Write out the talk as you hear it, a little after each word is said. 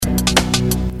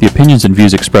The opinions and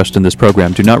views expressed in this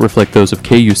program do not reflect those of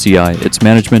KUCI, its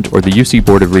management, or the UC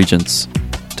Board of Regents.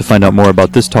 To find out more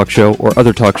about this talk show or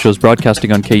other talk shows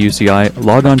broadcasting on KUCI,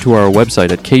 log on to our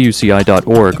website at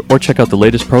kuci.org or check out the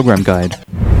latest program guide.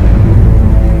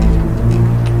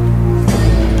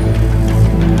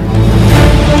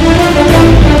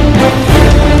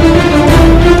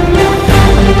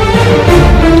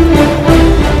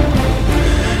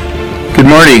 Good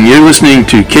morning. You're listening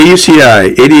to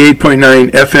KUCI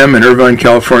 88.9 FM in Irvine,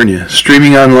 California,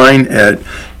 streaming online at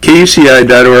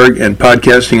kuci.org and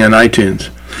podcasting on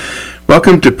iTunes.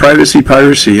 Welcome to Privacy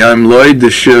Piracy. I'm Lloyd,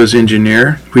 this show's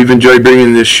engineer. We've enjoyed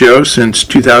bringing this show since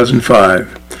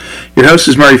 2005. Your host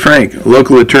is Mari Frank, a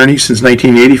local attorney since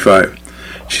 1985.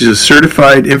 She's a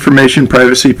certified information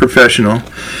privacy professional.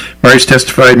 Mari's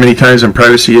testified many times on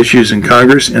privacy issues in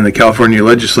Congress and the California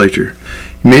legislature.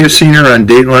 You may have seen her on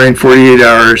Dateline, 48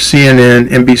 Hours, CNN,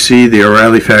 NBC, The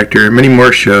O'Reilly Factor, and many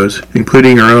more shows,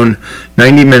 including her own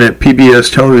 90-minute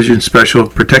PBS television special,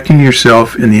 Protecting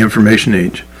Yourself in the Information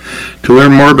Age. To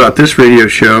learn more about this radio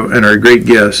show and our great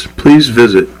guests, please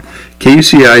visit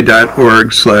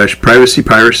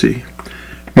kuci.org/privacypiracy.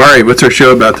 Mari, what's our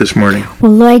show about this morning?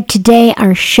 Well, Lloyd, today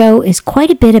our show is quite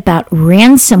a bit about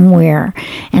ransomware.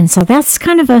 And so that's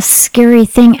kind of a scary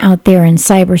thing out there in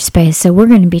cyberspace. So we're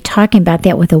going to be talking about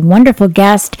that with a wonderful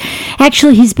guest.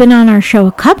 Actually, he's been on our show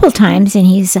a couple times, and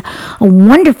he's a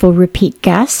wonderful repeat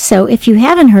guest. So if you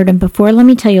haven't heard him before, let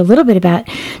me tell you a little bit about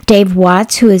Dave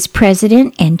Watts, who is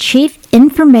President and Chief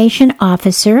Information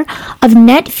Officer of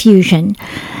NetFusion.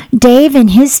 Dave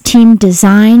and his team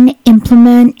design,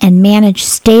 implement, and manage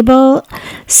stable,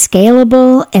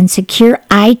 scalable, and secure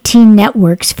IT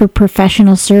networks for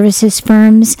professional services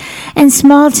firms and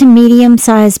small to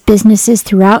medium-sized businesses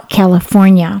throughout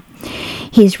California.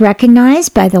 He's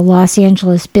recognized by the Los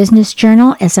Angeles Business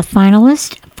Journal as a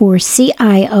finalist for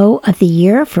CIO of the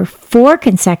Year for 4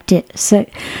 consecutive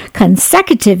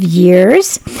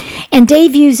years. And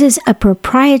Dave uses a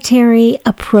proprietary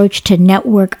approach to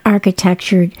network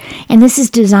architecture, and this is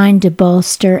designed to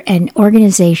bolster an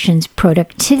organization's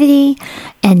productivity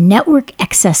and network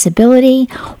accessibility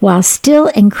while still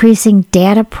increasing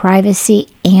data privacy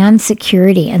and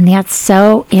security. And that's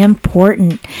so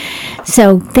important.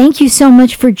 So thank you so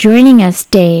much for joining us,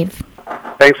 Dave.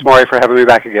 Thanks, Maury, for having me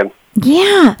back again.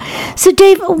 Yeah. So,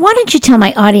 Dave, why don't you tell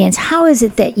my audience, how is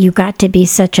it that you got to be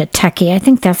such a techie? I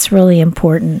think that's really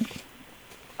important.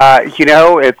 I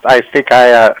think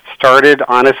I started,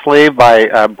 honestly,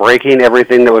 by breaking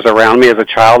everything that was around me as a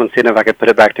child and seeing if I could put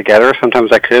it back together.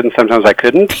 Sometimes I could and sometimes I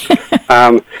couldn't.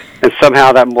 And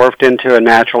somehow that morphed into a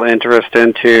natural interest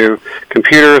into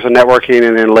computers and networking,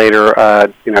 and then later,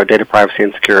 data privacy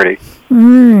and security.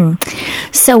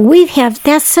 So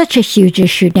that's such a huge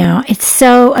issue now.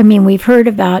 We've heard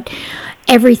about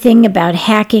everything about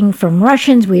hacking from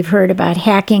Russians. We've heard about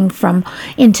hacking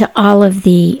into all of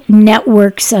the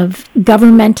networks of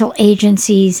governmental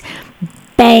agencies,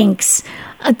 banks,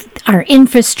 our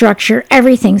infrastructure,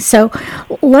 everything. So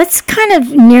let's kind of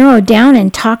narrow down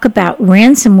and talk about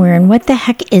ransomware and what the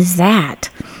heck is that?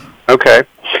 Okay.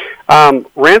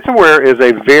 Ransomware is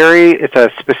it's a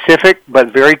specific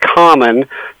but very common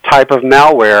type of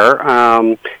malware,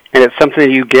 and it's something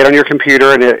that you get on your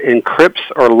computer, and it encrypts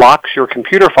or locks your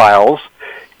computer files,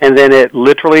 and then it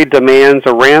literally demands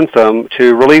a ransom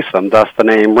to release them, thus the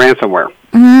name ransomware.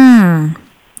 Oh,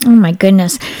 my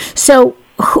goodness. So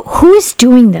who is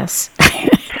doing this?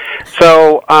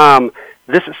 So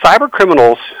this is cyber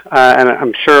criminals, and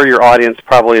I'm sure your audience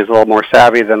probably is a little more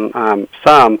savvy than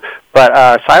some, but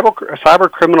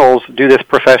cyber criminals do this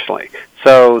professionally.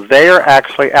 So they are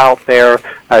actually out there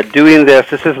doing this.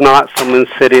 This is not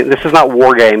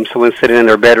war games, someone sitting in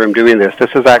their bedroom doing this.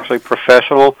 This is actually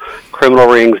professional criminal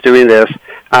rings doing this,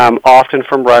 often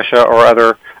from Russia or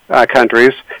other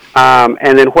countries.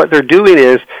 And then what they're doing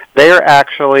is they are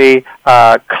actually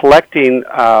collecting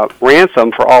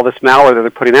ransom for all this malware that they're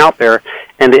putting out there.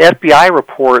 And the FBI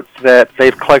reports that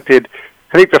they've collected,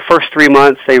 I think the first 3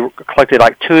 months they collected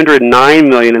like $209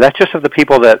 million, and that's just of the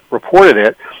people that reported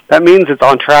it. That means it's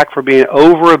on track for being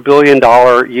over $1 billion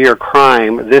year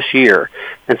crime this year.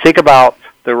 And think about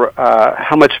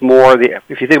how much more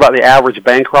if you think about the average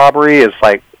bank robbery is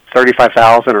like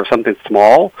 $35,000 or something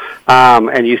small,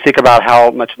 and you think about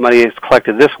how much money is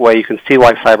collected this way, you can see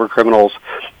why cyber criminals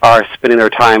are spending their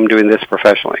time doing this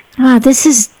professionally. Wow, this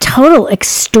is total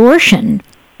extortion.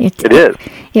 It is.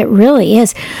 It really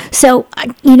is. So,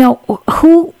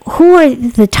 who are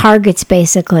the targets,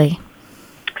 basically?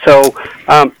 So,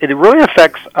 it really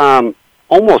affects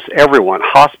almost everyone: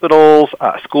 hospitals,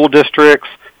 school districts,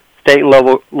 state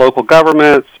and local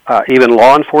governments, even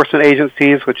law enforcement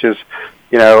agencies, which is,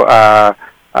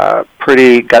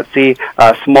 pretty gutsy,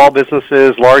 small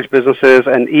businesses, large businesses,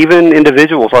 and even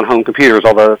individuals on home computers,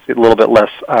 although it's a little bit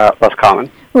less common.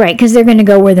 Right, because they're going to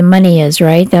go where the money is,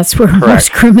 right? That's where Correct.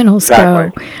 Most criminals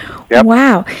Exactly. go. Yep.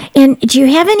 Wow. And do you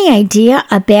have any idea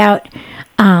about,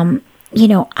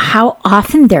 how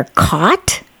often they're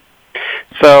caught?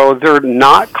 So they're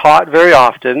not caught very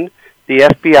often. The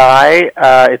FBI,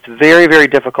 it's very, very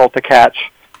difficult to catch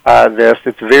this.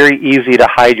 It's very easy to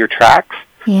hide your tracks.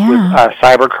 Yeah. With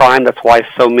cybercrime. That's why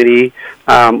so many,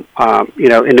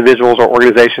 individuals or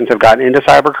organizations have gotten into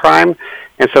cybercrime,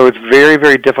 and so it's very,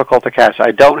 very difficult to catch.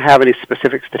 I don't have any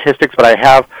specific statistics, but I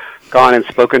have gone and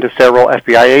spoken to several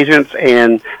FBI agents,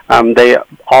 and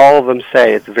all of them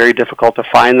say it's very difficult to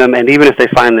find them, and even if they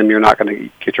find them, you're not going to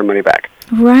get your money back.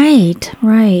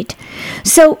 Right.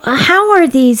 So how are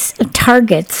these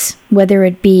targets, whether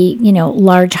it be,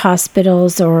 large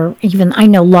hospitals or even, I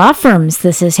know law firms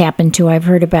this has happened to, I've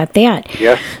heard about that.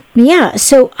 Yes. Yeah,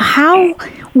 so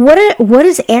what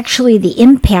is actually the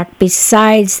impact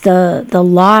besides the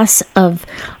loss of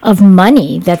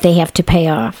money that they have to pay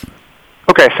off?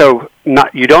 Okay, so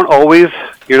you're not always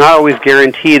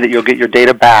guaranteed that you'll get your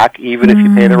data back, even if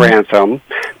you pay the ransom.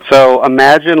 So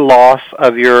imagine loss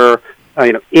of your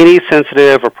any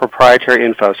sensitive or proprietary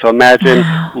info. So imagine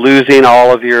losing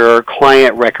all of your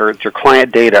client records, your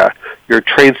client data, your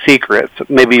trade secrets,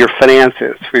 maybe your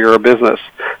finances for your business,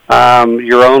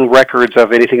 your own records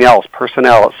of anything else,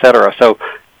 personnel, etc. So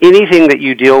anything that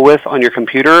you deal with on your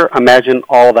computer, imagine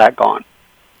all that gone.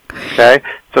 Okay?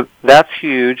 So that's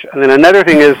huge. And then another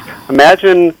thing is,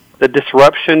 imagine the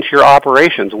disruption to your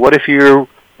operations. What if you,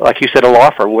 like you said, a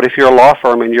law firm? What if you're a law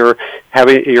firm and you're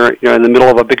in the middle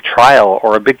of a big trial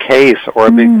or a big case or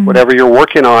a big whatever you're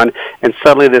working on, and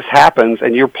suddenly this happens,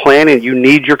 and you're planning, you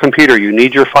need your computer, you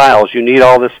need your files, you need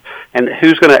all this, and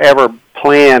who's going to ever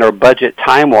plan or budget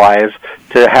time-wise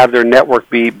to have their network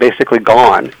be basically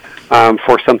gone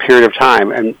for some period of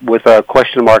time, and with a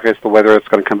question mark as to whether it's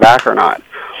going to come back or not?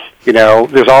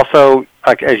 There's also,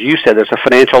 like as you said, there's a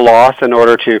financial loss in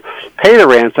order to pay the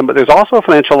ransom, but there's also a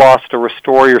financial loss to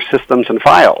restore your systems and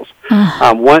files.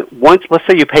 Once, let's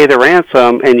say you pay the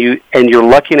ransom and you're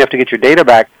lucky enough to get your data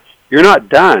back, you're not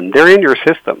done. They're in your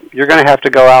system. You're going to have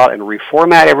to go out and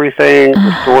reformat everything,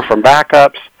 restore from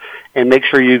backups, and make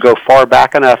sure you go far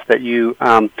back enough that you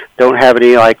don't have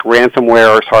any like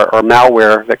ransomware or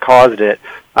malware that caused it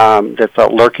that's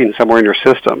lurking somewhere in your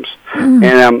systems.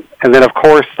 And then, of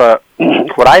course,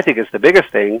 what I think is the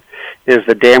biggest thing is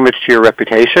the damage to your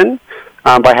reputation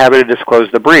by having to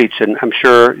disclose the breach. And I'm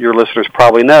sure your listeners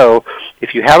probably know,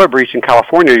 if you have a breach in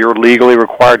California, you're legally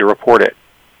required to report it.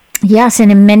 Yes,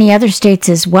 and in many other states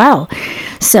as well.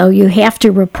 So you have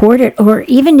to report it, or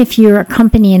even if you're a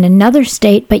company in another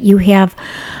state, but you have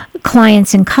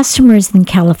clients and customers in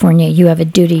California, you have a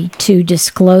duty to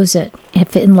disclose it,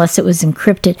 unless it was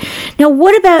encrypted. Now,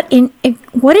 what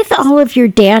if all of your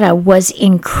data was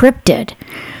encrypted?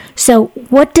 So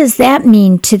what does that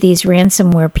mean to these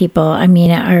ransomware people? I mean,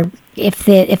 if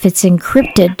it's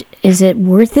encrypted, is it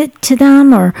worth it to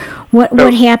them, or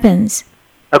what happens?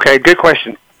 Okay, good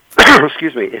question.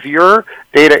 Excuse me. If your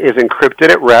data is encrypted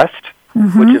at rest,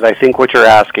 which is, I think, what you're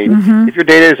asking, if your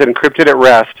data is encrypted at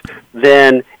rest,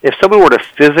 then if someone were to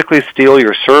physically steal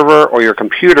your server or your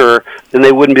computer, then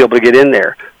they wouldn't be able to get in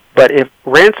there. But if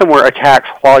ransomware attacks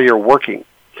while you're working,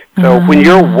 so when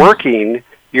you're working,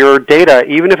 your data,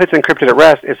 even if it's encrypted at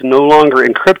rest, is no longer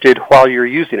encrypted while you're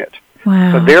using it.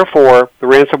 Wow. So therefore, the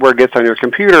ransomware gets on your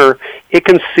computer, it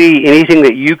can see anything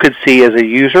that you could see as a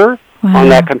user on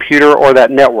that computer or that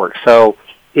network. So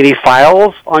any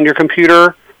files on your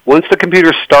computer, once the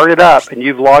computer's started up and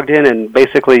you've logged in and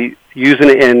basically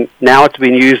using it, and now it's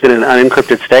being used in an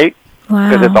unencrypted state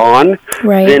because it's on,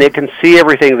 then it can see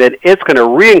everything, then it's going to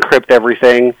re-encrypt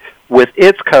everything with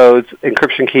its codes,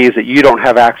 encryption keys that you don't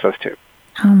have access to.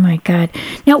 Oh my God.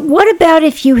 Now, what about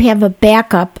if you have a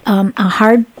backup, a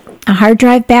hard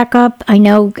drive backup? I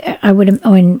know I would.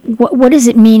 What does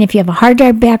it mean if you have a hard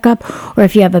drive backup, or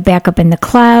if you have a backup in the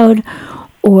cloud,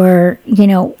 or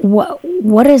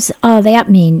what does all that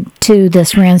mean to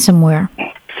this ransomware?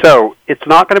 So it's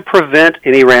not going to prevent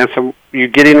any you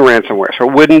getting ransomware. So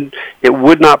it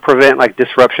would not prevent like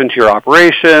disruption to your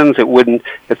operations. It wouldn't,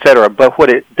 etc. But what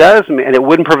it does mean, and it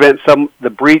wouldn't prevent the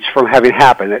breach from having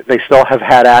happened. They still have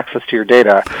had access to your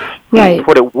data. Right.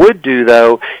 What it would do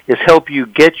though is help you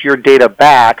get your data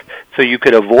back, so you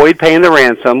could avoid paying the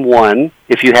ransom. One,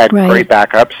 if you had great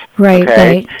backups. Right.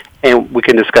 Okay. Right. and we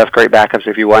can discuss great backups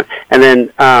if you want. And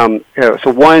then,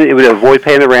 so one, it would avoid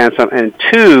paying the ransom, and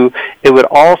two, it would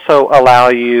also allow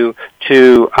you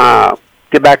to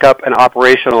get back up and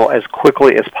operational as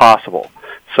quickly as possible.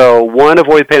 So one,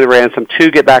 avoid paying the ransom. Two,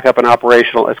 get back up and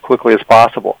operational as quickly as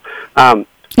possible. But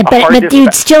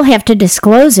you'd still have to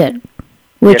disclose it,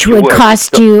 which would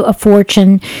cost you a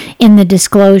fortune in the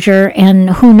disclosure, and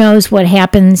who knows what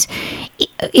happens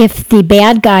if the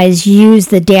bad guys use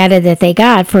the data that they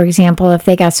got. For example, if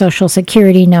they got Social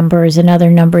Security numbers and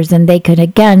other numbers, then they could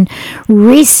again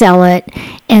resell it,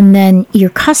 and then your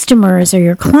customers or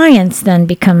your clients then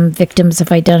become victims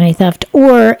of identity theft.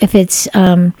 Or if it's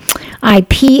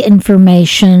IP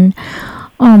information,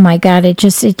 oh my God, it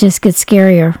just gets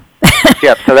scarier.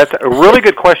 Yeah, so that's a really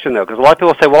good question, though, because a lot of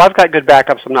people say, well, I've got good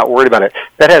backups, I'm not worried about it.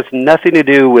 That has nothing to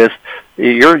do with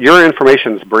your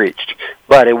information's breached,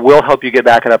 but it will help you get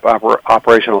back up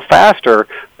operational faster,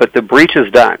 but the breach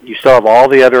is done. You still have all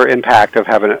the other impact of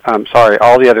having,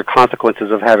 all the other consequences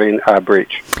of having a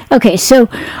breach. Okay, so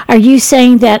are you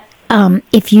saying that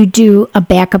if you do a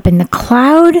backup in the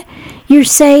cloud, you're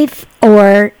safe,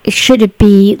 or should it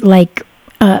be like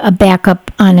a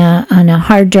backup on a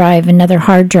hard drive, another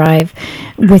hard drive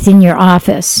within your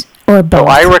office, or both?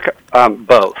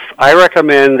 Both. I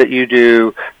recommend that you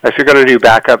do, if you're going to do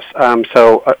backups,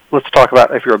 let's talk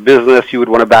about if you're a business, you would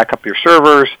want to back up your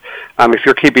servers. If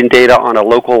you're keeping data on a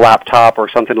local laptop or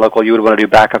something local, you would want to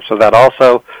do backups of that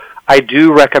also. I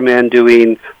do recommend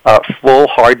doing full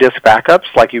hard disk backups,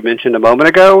 like you mentioned a moment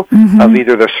ago, of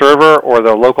either the server or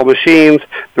the local machines.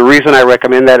 The reason I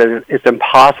recommend that is it's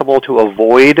impossible to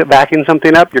avoid backing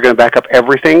something up. You're going to back up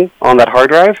everything on that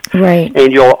hard drive, right?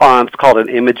 And it's called an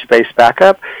image-based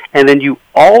backup. And then you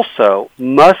also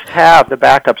must have the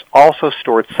backups also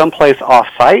stored someplace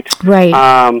off-site,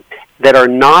 right? That are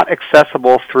not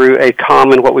accessible through a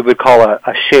common, what we would call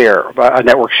a share, a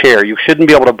network share. You shouldn't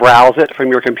be able to browse it from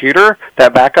your computer,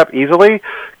 that backup, easily,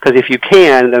 because if you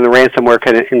can, then the ransomware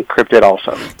can encrypt it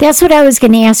also. That's what I was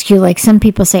going to ask you. Like, some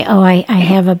people say, oh, I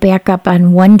have a backup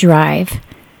on OneDrive.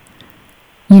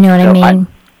 You know what I mean?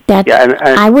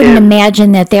 I wouldn't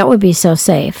imagine that would be so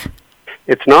safe.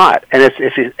 It's not,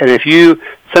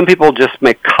 some people just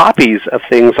make copies of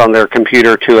things on their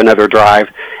computer to another drive,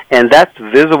 and that's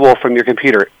visible from your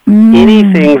computer.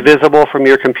 Anything visible from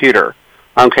your computer,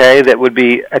 okay, that would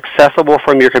be accessible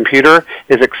from your computer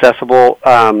is accessible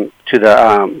to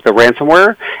the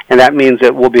ransomware, and that means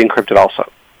it will be encrypted also.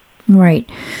 Right.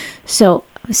 So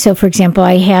for example,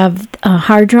 I have a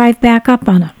hard drive backup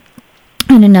on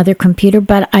another computer,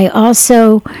 but I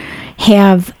also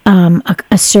have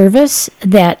a service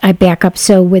that I back up.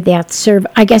 So with that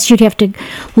I guess you'd have to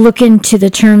look into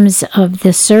the terms of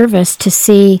the service to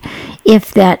see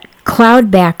if that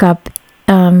cloud backup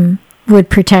would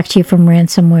protect you from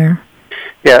ransomware.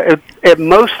 Yeah, it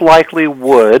most likely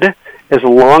would, as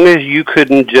long as you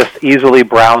couldn't just easily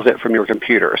browse it from your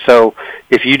computer. So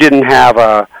if you didn't have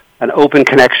an open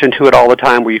connection to it all the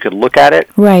time where you could look at it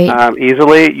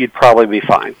easily, you'd probably be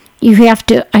fine.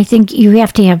 I think you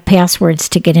have to have passwords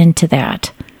to get into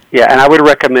that. Yeah, and I would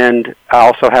recommend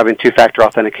also having two-factor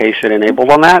authentication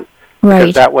enabled on that. Right.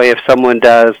 Because that way, if someone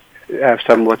does have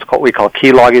we call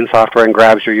key logging software and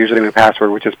grabs your username and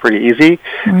password, which is pretty easy,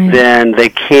 then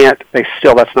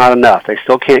that's not enough. They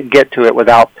still can't get to it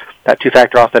without that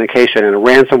two-factor authentication, and a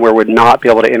ransomware would not be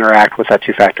able to interact with that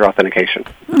two-factor authentication.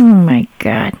 Oh, my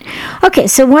God. Okay,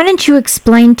 so why don't you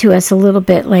explain to us a little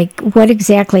bit, like, what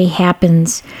exactly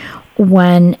happens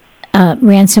when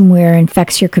ransomware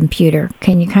infects your computer?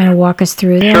 Can you kind of walk us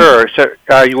through that? Sure.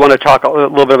 So you want to talk a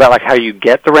little bit about, like, how you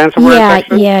get the ransomware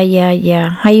infection? Yeah.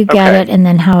 How you get it, and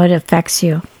then how it affects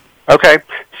you. Okay.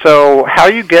 So how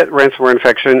you get ransomware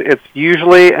infection, it's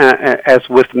usually, as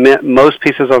with most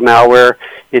pieces of malware,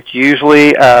 it's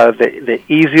usually the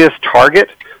easiest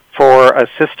target for a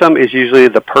system is usually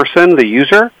the person, the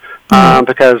user,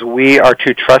 because we are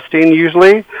too trusting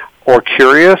usually, or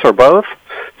curious, or both.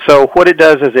 So what it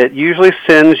does is it usually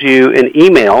sends you an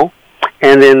email,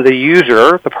 and then the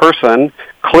user, the person,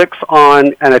 clicks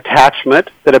on an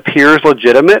attachment that appears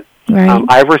legitimate. Right.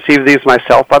 I've received these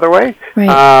myself, by the way,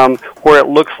 where it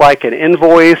looks like an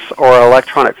invoice or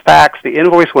electronic fax. The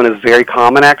invoice one is very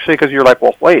common, actually, because you're like,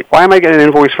 well, wait, why am I getting an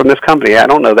invoice from this company? I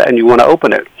don't know that, and you want to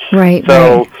open it. Right.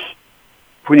 So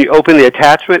when you open the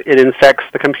attachment, it infects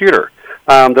the computer.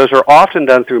 Those are often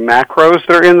done through macros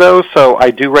that are in those, so I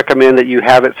do recommend that you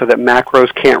have it so that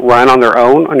macros can't run on their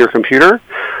own on your computer.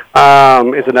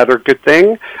 is another good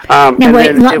thing. Now,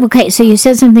 wait, okay, so you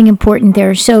said something important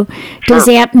there. So does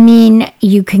that mean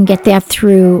you can get that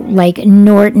through like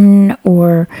Norton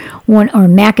or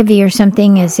McAfee or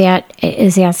something? Is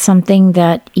that something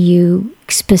that you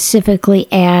specifically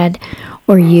add,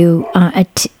 or you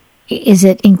is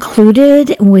it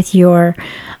included with your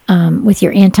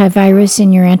antivirus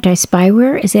and your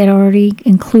anti-spyware? Is that already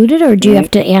included, or do you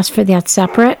have to ask for that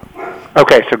separate?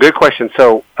 Okay, so good question.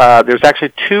 So there's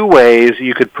actually two ways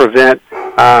you could prevent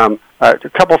a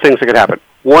couple things that could happen.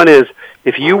 One is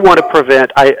if you want to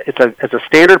prevent, it's a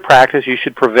standard practice, you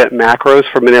should prevent macros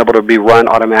from being able to be run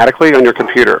automatically on your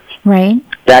computer. Right.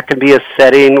 That can be a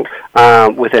setting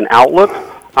within Outlook.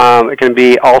 It can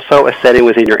be also a setting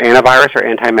within your antivirus or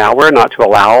anti-malware not to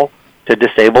allow to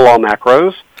disable all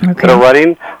macros that are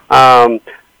running.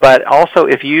 But also,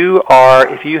 if you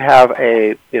have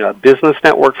a business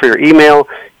network for your email,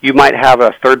 you might have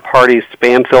a third-party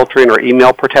spam filtering or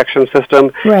email protection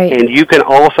system, right. And you can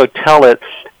also tell it,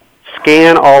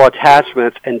 scan all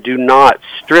attachments and do not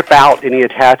strip out any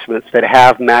attachments that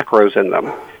have macros in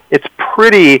them. It's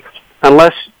pretty,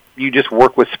 unless you just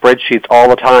work with spreadsheets all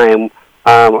the time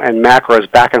and macros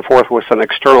back and forth with some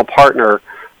external partner.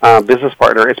 Business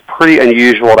partner, it's pretty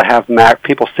unusual to have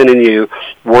people sending you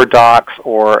Word docs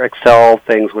or Excel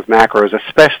things with macros,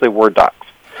 especially Word docs.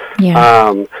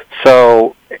 Yeah.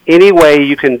 So any way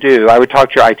you can do, I would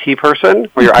talk to your IT person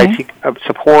or your IT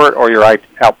support or your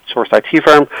outsourced IT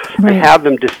firm and have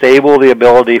them disable the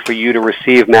ability for you to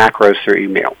receive macros through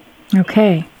email.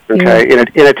 Okay. Okay,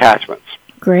 in attachments.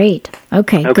 Great.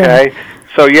 Okay. Okay. Good.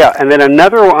 So yeah, and then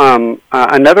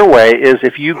another way is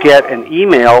if you get an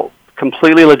email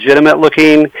completely legitimate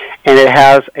looking, and it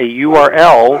has a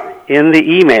URL in the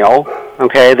email,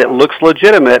 okay, that looks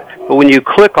legitimate, but when you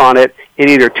click on it, it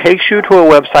either takes you to a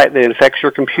website that infects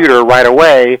your computer right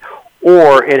away,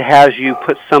 or it has you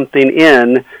put something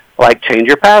in, like change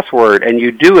your password, and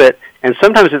you do it, and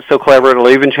sometimes it's so clever it'll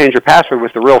even change your password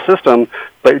with the real system,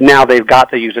 but now they've got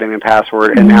the username and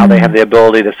password, and now they have the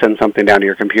ability to send something down to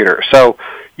your computer. So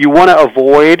you want to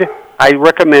avoid, I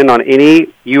recommend on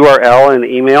any URL in the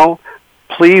email,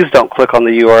 please don't click on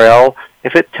the URL.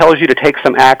 If it tells you to take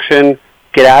some action,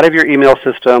 get out of your email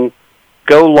system,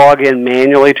 go log in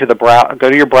manually to go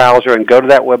to your browser and go to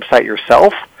that website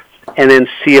yourself, and then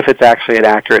see if it's actually an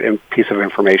accurate piece of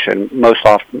information.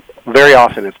 Very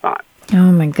often it's not.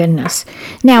 Oh my goodness.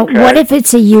 Now, what if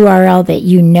it's a URL that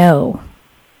you know?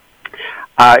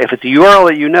 If it's a URL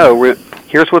that you know,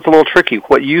 here's what's a little tricky.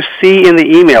 What you see in the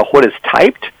email, what is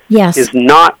typed, is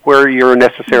not where you're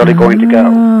necessarily going to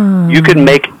go. You can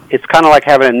it's kind of like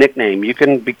having a nickname. You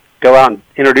can go out and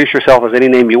introduce yourself as any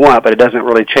name you want, but it doesn't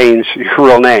really change your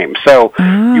real name. So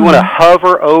you want to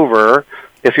hover over,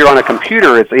 if you're on a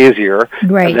computer, it's easier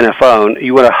than a phone.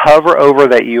 You want to hover over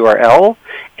that URL,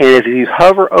 and if you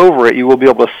hover over it, you will be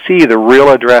able to see the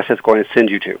real address it's going to send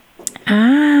you to.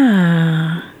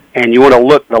 And you want to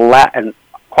look, and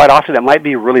quite often it might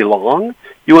be really long.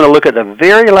 You want to look at the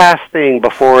very last thing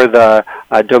before the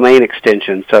domain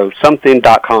extension, so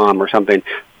something.com or something.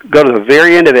 Go to the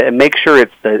very end of it and make sure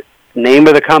it's the name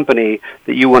of the company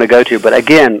that you want to go to. But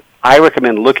again, I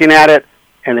recommend looking at it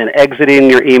and then exiting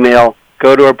your email,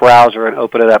 go to a browser and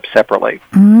open it up separately.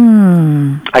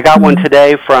 I got one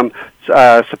today from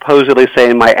supposedly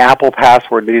saying my Apple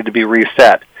password needed to be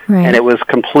reset. And it was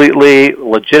completely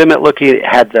legitimate looking. It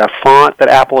had the font that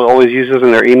Apple always uses in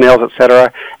their emails,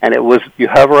 etc. And it was, you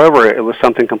hover over it, it was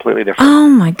something completely different. Oh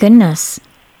my goodness.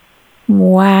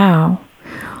 Wow.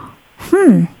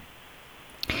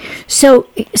 So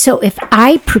if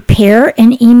I prepare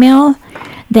an email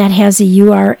that has a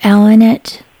URL in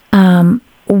it,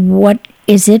 what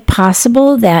is it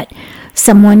possible that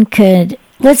someone could,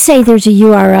 let's say there's a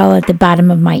URL at the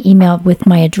bottom of my email with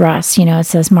my address, it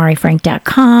says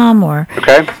marifrank.com or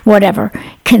whatever.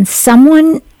 Can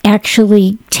someone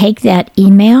actually take that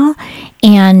email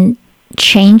and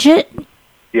change it?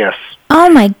 Yes. Oh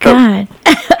my God.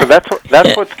 So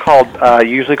that's what's called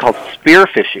usually called spear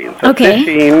phishing. So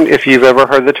phishing, if you've ever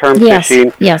heard the term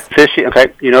phishing. Yes. Phishing, okay,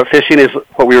 phishing is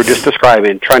what we were just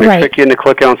describing, trying to trick you into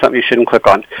clicking on something you shouldn't click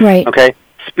on. Right. Okay.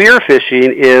 Spear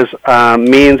phishing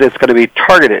means it's going to be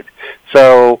targeted.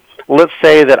 So let's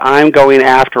say that I'm going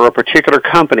after a particular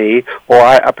company or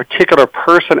a particular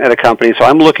person at a company, so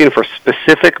I'm looking for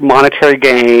specific monetary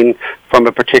gain from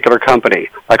a particular company,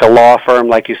 like a law firm,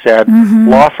 like you said.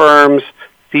 Law firms,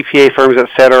 CPA firms,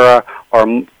 etc., are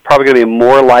probably going to be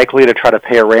more likely to try to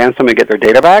pay a ransom and get their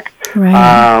data back.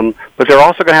 But they're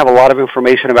also going to have a lot of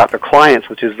information about their clients,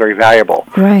 which is very valuable.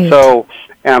 So,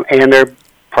 and they're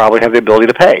probably have the ability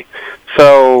to pay.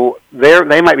 So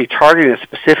they might be targeting a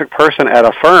specific person at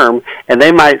a firm, and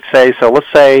they might say, so let's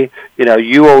say,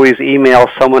 you always email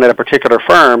someone at a particular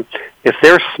firm. If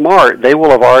they're smart, they will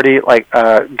have already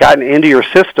gotten into your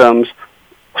systems,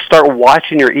 start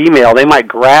watching your email. They might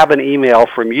grab an email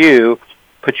from you,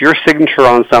 put your signature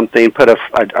on something, put a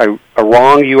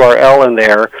wrong URL in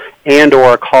there, and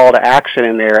or a call to action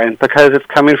in there. And because it's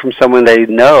coming from someone they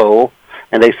know,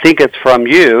 and they think it's from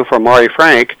you, from Mari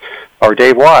Frank or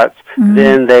Dave Watts,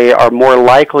 then they are more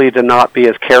likely to not be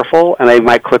as careful, and they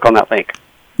might click on that link.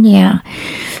 Yeah.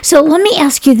 So let me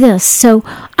ask you this. So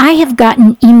I have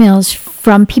gotten emails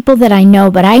from people that I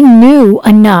know, but I knew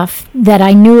enough that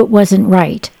I knew it wasn't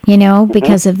right,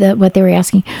 because of what they were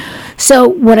asking. So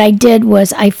what I did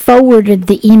was I forwarded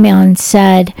the email and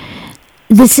said,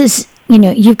 this is,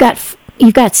 you've got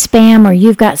spam, or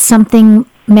you've got something,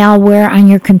 malware on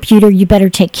your computer. You better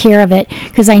take care of it,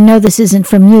 because I know this isn't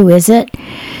from you, is it?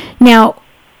 Now,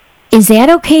 is that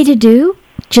okay to do,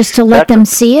 just to let them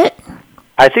see it?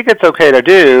 I think it's okay to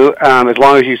do, as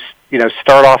long as you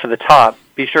start off at the top.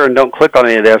 Be sure and don't click on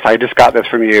any of this. I just got this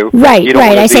from you. Right.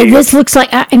 I say, this looks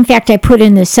like, in fact, I put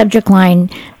in the subject line,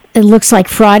 it looks like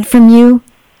fraud from you.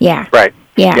 Yeah. Right.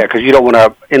 Yeah. Yeah, because you don't want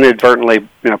to inadvertently,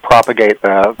 propagate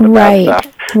the right. bad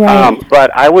stuff. Right.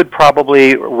 But I would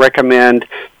probably recommend,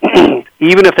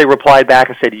 even if they replied back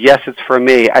and said, yes, it's from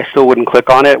me, I still wouldn't click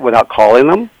on it without calling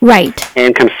them. Right.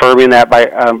 And confirming that by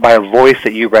a voice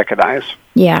that you recognize.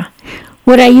 Yeah.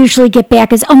 What I usually get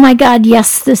back is, oh my God,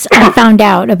 yes, I found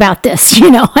out about this.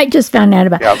 I just found out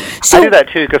about it. Yeah. So, I do that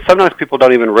too, because sometimes people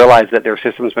don't even realize that their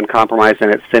system's been compromised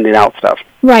and it's sending out stuff.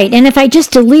 Right, and if I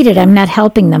just delete it, I'm not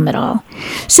helping them at all.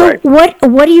 So right.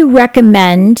 What do you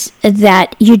recommend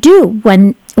that you do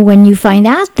when you find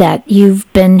out that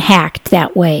you've been hacked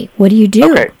that way? What do you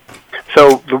do? Okay,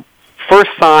 so the first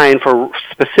sign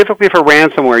specifically for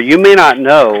ransomware, you may not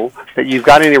know that you've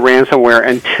got any ransomware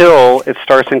until it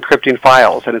starts encrypting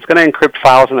files. And it's going to encrypt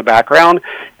files in the background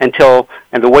and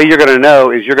the way you're going to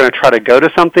know is you're going to try to go to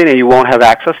something and you won't have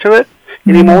access to it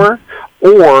anymore,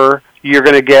 or you're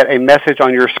going to get a message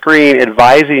on your screen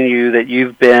advising you that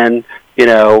you've been,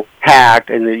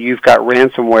 hacked and that you've got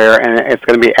ransomware, and it's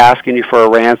going to be asking you for a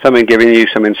ransom and giving you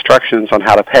some instructions on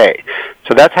how to pay.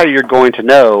 So that's how you're going to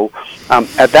know.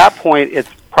 At that point, it's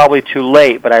probably too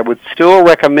late, but I would still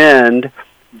recommend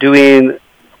doing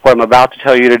what I'm about to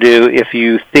tell you to do if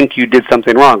you think you did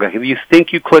something wrong. Like if you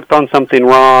think you clicked on something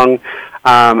wrong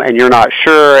and you're not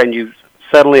sure, and you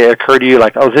suddenly it occurred to you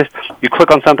like, you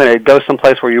click on something and it goes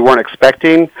someplace where you weren't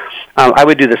expecting, I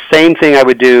would do the same thing I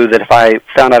would do that if I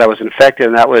found out I was infected,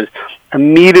 and that was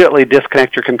immediately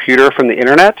disconnect your computer from the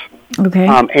internet. Okay.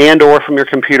 And or from your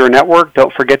computer network.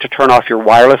 Don't forget to turn off your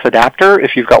wireless adapter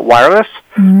if you've got wireless.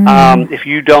 If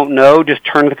you don't know, just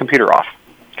turn the computer off.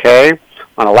 Okay?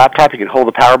 On a laptop, you can hold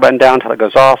the power button down until it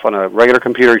goes off. On a regular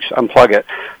computer, you just unplug it.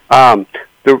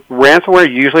 The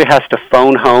ransomware usually has to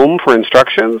phone home for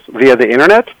instructions via the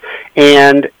internet,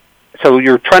 and so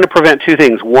you're trying to prevent two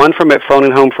things: one, from it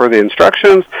phoning home for the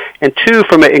instructions, and two,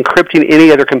 from it encrypting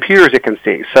any other computers it can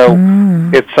see. So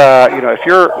it's if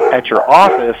you're at your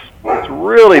office, it's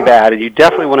really bad, and you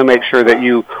definitely want to make sure that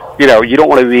you don't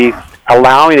want to be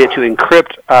allowing it to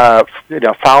encrypt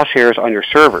file shares on your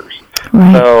servers.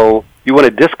 Right. So you want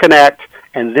to disconnect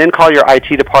and then call your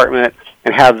IT department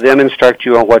and have them instruct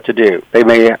you on what to do. They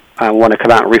may want to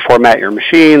come out and reformat your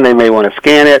machine. They may want to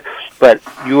scan it, but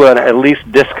you want to at least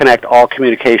disconnect all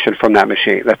communication from that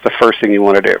machine. That's the first thing you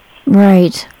want to do.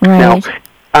 Right. Now,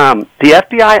 the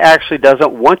FBI actually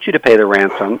doesn't want you to pay the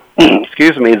ransom.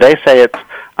 Excuse me. They say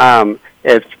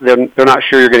they're not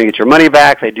sure you're going to get your money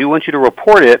back. They do want you to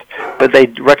report it, but they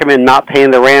recommend not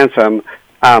paying the ransom.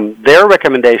 Their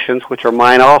recommendations, which are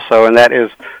mine also, and that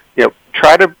is,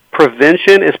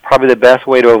 prevention is probably the best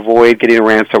way to avoid getting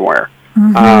ransomware.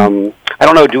 I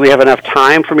don't know, do we have enough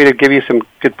time for me to give you some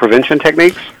good prevention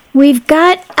techniques? We've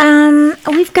got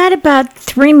about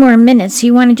 3 more minutes.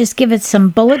 You want to just give it some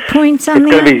bullet points on that?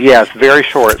 It's going to be, yes, very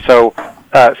short. So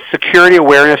security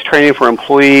awareness training for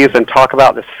employees, and talk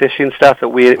about this phishing stuff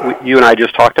that you and I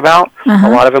just talked about. A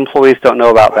lot of employees don't know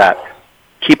about that.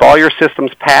 Keep all your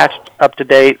systems patched, up to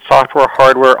date, software,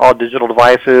 hardware, all digital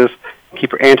devices.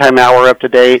 Keep your anti-malware up to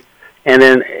date. And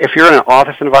then if you're in an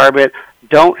office environment,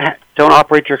 don't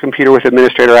operate your computer with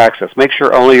administrator access. Make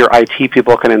sure only your IT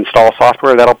people can install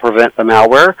software. That'll prevent the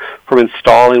malware from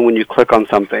installing when you click on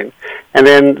something. And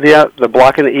then the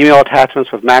blocking the email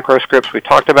attachments with macro scripts we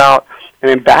talked about. And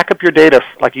then back up your data,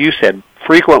 like you said,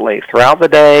 frequently throughout the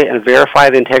day, and verify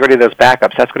the integrity of those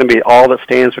backups. That's going to be all that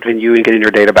stands between you and getting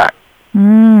your data back.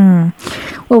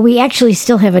 Well, we actually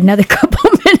still have another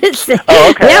couple minutes.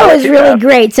 That was really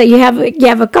great. So you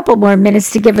have a couple more minutes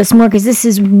to give us more, because this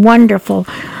is wonderful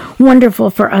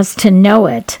for us to know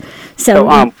it. So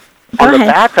on the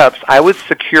backups, I would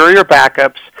secure your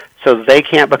backups so they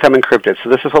can't become encrypted. So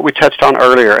this is what we touched on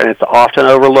earlier, and it's often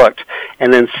overlooked.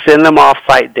 And then send them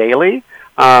off-site daily.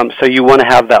 So you want to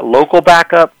have that local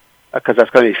backup, because that's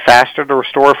going to be faster to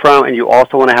restore from, and you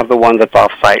also want to have the one that's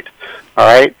off-site. All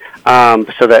right,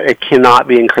 so that it cannot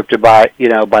be encrypted by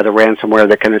the ransomware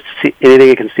that can see anything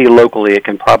it can see locally. It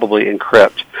can probably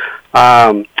encrypt.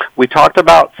 We talked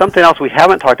about something else we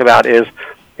haven't talked about is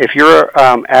if you're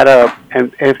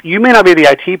and if you may not be the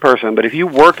IT person, but if you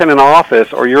work in an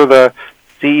office or you're the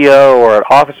CEO or an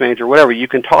office manager, whatever, you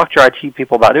can talk to your IT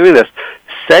people about doing this.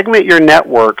 Segment your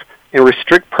network and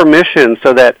restrict permissions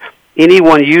so that any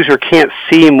one user can't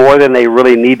see more than they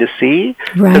really need to see.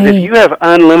 Because if you have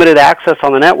unlimited access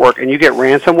on the network and you get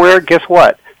ransomware, guess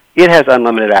what? It has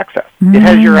unlimited access. It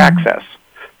has your access.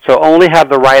 So only have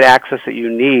the right access that you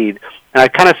need. And I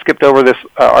kind of skipped over this,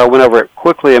 or I went over it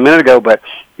quickly a minute ago, but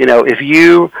if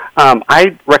you,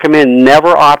 I recommend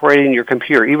never operating your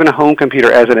computer, even a home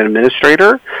computer, as an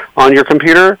administrator on your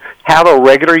computer. Have a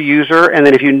regular user, and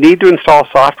then if you need to install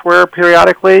software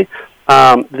periodically,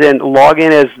 then log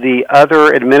in as the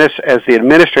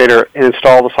administrator and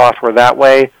install the software that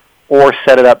way, or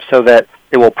set it up so that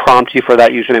it will prompt you for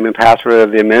that username and password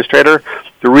of the administrator.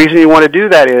 The reason you want to do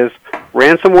that is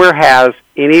ransomware has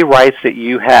any rights that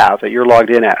you have that you're logged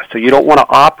in as. So you don't want to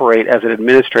operate as an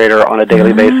administrator on a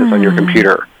daily basis on your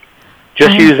computer.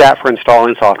 Just use that for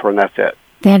installing software, and that's it.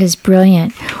 That is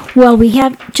brilliant. Well, we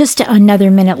have just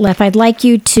another minute left. I'd like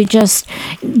you to just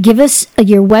give us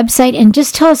your website and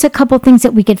just tell us a couple things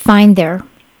that we could find there.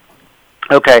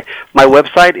 Okay. My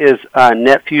website is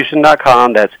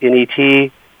netfusion.com. That's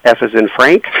N-E-T, F as in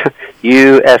Frank,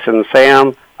 U, S as in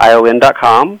Sam,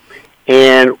 ION.com.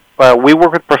 And we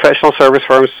work with professional service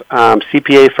firms,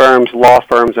 CPA firms, law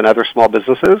firms, and other small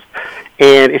businesses.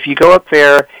 And if you go up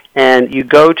there and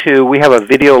we have a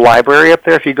video library up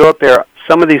there. If you go up there,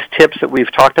 some of these tips that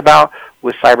we've talked about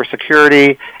with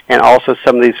cybersecurity and also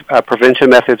some of these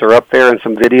prevention methods are up there, and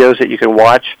some videos that you can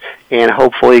watch and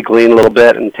hopefully glean a little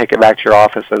bit and take it back to your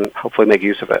office and hopefully make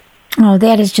use of it. Oh,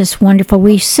 that is just wonderful.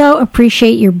 We so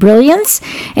appreciate your brilliance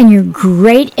and your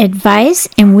great advice,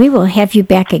 and we will have you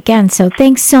back again. So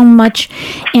thanks so much.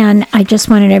 And I just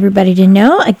wanted everybody to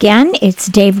know, again, it's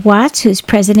Dave Watts, who's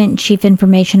President and Chief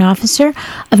Information Officer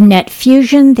of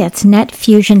NetFusion. That's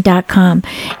netfusion.com.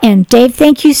 And Dave,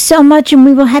 thank you so much, and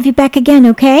we will have you back again,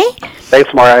 okay?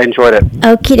 Thanks, Mara. I enjoyed it.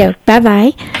 Okie doke.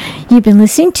 Bye-bye. You've been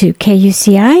listening to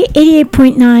KUCI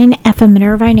 88.9 FM in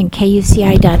Irvine and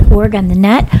KUCI.org on the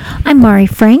net. I'm Mari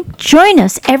Frank. Join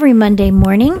us every Monday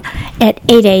morning at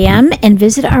 8 a.m. and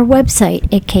visit our website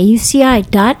at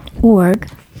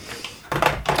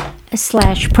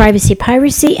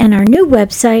KUCI.org/privacypiracy and our new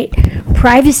website,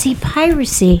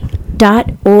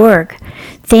 privacypiracy.org.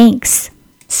 Thanks.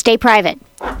 Stay private.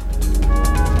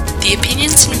 The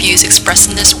opinions and views expressed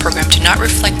in this program do not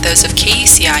reflect those of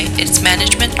KUCI, its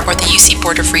management, or the UC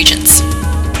Board of Regents.